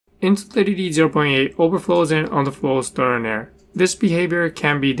In Solidity 0.8, overflows and underflows throw an error. This behavior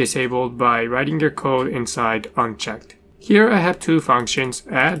can be disabled by writing your code inside unchecked. Here I have two functions,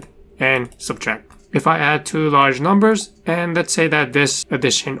 add and subtract. If I add two large numbers, and let's say that this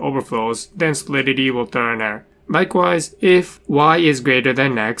addition overflows, then Solidity will throw an error. Likewise, if y is greater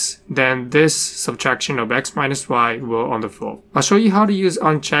than x, then this subtraction of x minus y will underflow. I'll show you how to use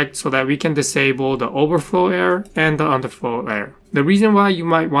unchecked so that we can disable the overflow error and the underflow error. The reason why you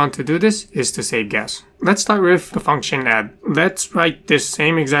might want to do this is to save gas. Let's start with the function add. Let's write this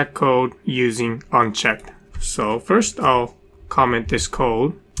same exact code using unchecked. So first I'll comment this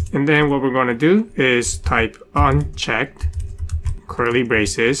code, and then what we're going to do is type unchecked curly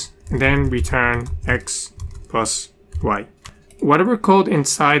braces and then return x plus y. Whatever code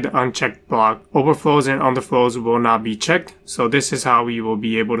inside the unchecked block, overflows and underflows will not be checked, so this is how we will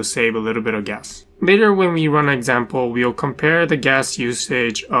be able to save a little bit of gas. Later when we run an example, we'll compare the gas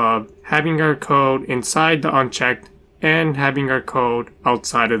usage of having our code inside the unchecked and having our code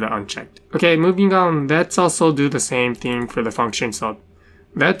outside of the unchecked. Okay, moving on, let's also do the same thing for the function sub.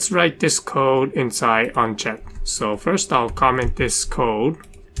 Let's write this code inside unchecked. So first I'll comment this code,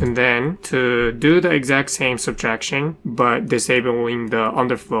 and then to do the exact same subtraction but disabling the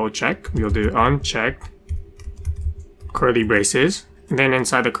underflow check, we'll do unchecked curly braces. And then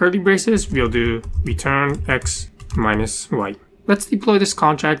inside the curly braces, we'll do return x minus y. Let's deploy this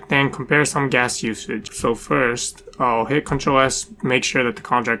contract and compare some gas usage. So first, I'll hit Ctrl S, make sure that the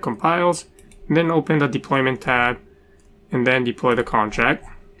contract compiles, and then open the deployment tab, and then deploy the contract.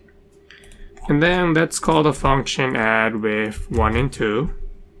 And then let's call the function add with 1 and 2.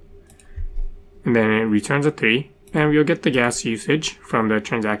 And then it returns a 3, and we'll get the gas usage from the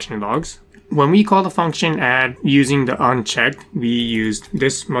transaction logs. When we call the function add using the unchecked, we used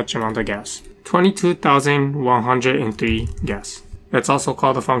this much amount of gas, 22,103 gas. Let's also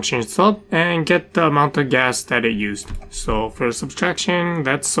call the function sub and get the amount of gas that it used. So for subtraction,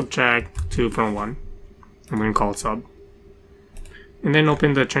 let's subtract 2 from 1. I'm going to call sub. And then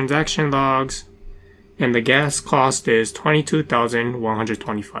open the transaction logs, and the gas cost is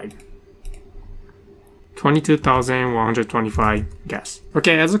 22,125. 22,125 gas.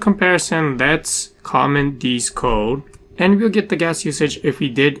 Okay, as a comparison, let's comment these code, and we'll get the gas usage if we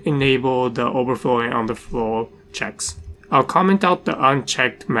did enable the overflow and underflow checks. I'll comment out the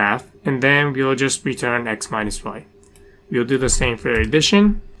unchecked math, and then we'll just return x minus y. We'll do the same for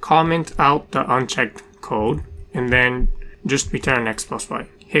addition, comment out the unchecked code, and then just return x plus y.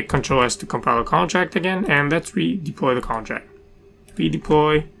 Hit Ctrl S to compile the contract again, and let's redeploy the contract.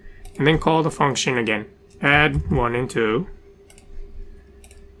 Redeploy, and then call the function again. Add 1 and 2.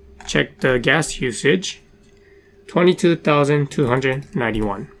 Check the gas usage,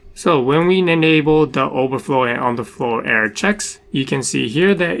 22,291. So when we enable the overflow and underflow error checks, you can see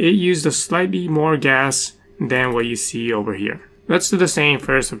here that it used a slightly more gas than what you see over here. Let's do the same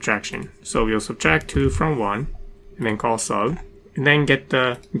for subtraction. So we'll subtract 2 from 1, and then call sub, and then get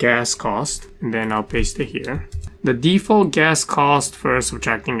the gas cost, and then I'll paste it here. The default gas cost for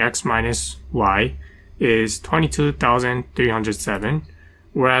subtracting x minus y is 22,307,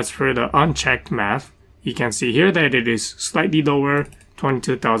 whereas for the unchecked math, you can see here that it is slightly lower,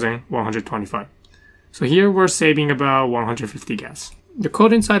 22,125. So here we're saving about 150 gas. The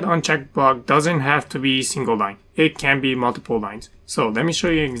code inside the unchecked block doesn't have to be single line. It can be multiple lines. So let me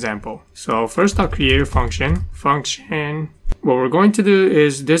show you an example. So first I'll create a function. What we're going to do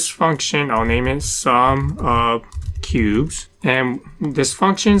is this function, I'll name it sum of cubes, and this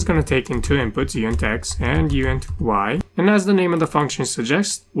function is going to take in two inputs, uint x and uint y. And as the name of the function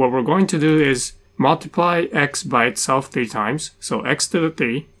suggests, what we're going to do is multiply x by itself 3 times, so x to the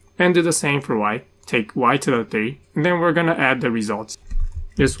 3, and do the same for y. Take y to the 3, and then we're going to add the results.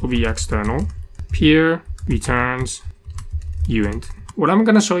 This will be external. Peer returns uint. What I'm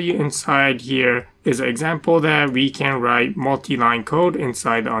going to show you inside here is an example that we can write multi-line code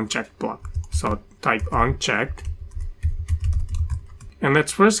inside the unchecked block. So type unchecked. And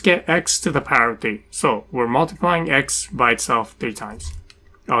let's first get x to the power of 3. So we're multiplying x by itself 3 times.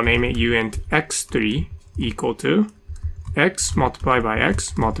 I'll name it uint x3 equal to x multiplied by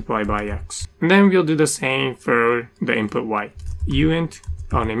x multiplied by x. And then we'll do the same for the input y. Uint,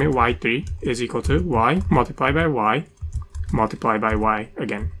 I'll name it y3 is equal to y multiplied by y multiplied by y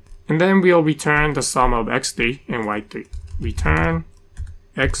again. And then we'll return the sum of x3 and y3. Return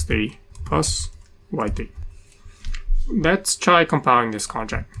x3 plus y3. Let's try compiling this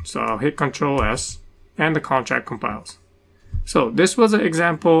contract. So I'll hit Ctrl S and the contract compiles. So this was an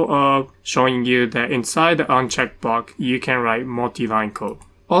example of showing you that inside the unchecked block, you can write multi-line code.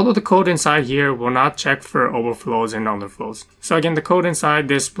 Although the code inside here will not check for overflows and underflows. So again, the code inside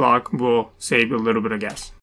this block will save a little bit of gas.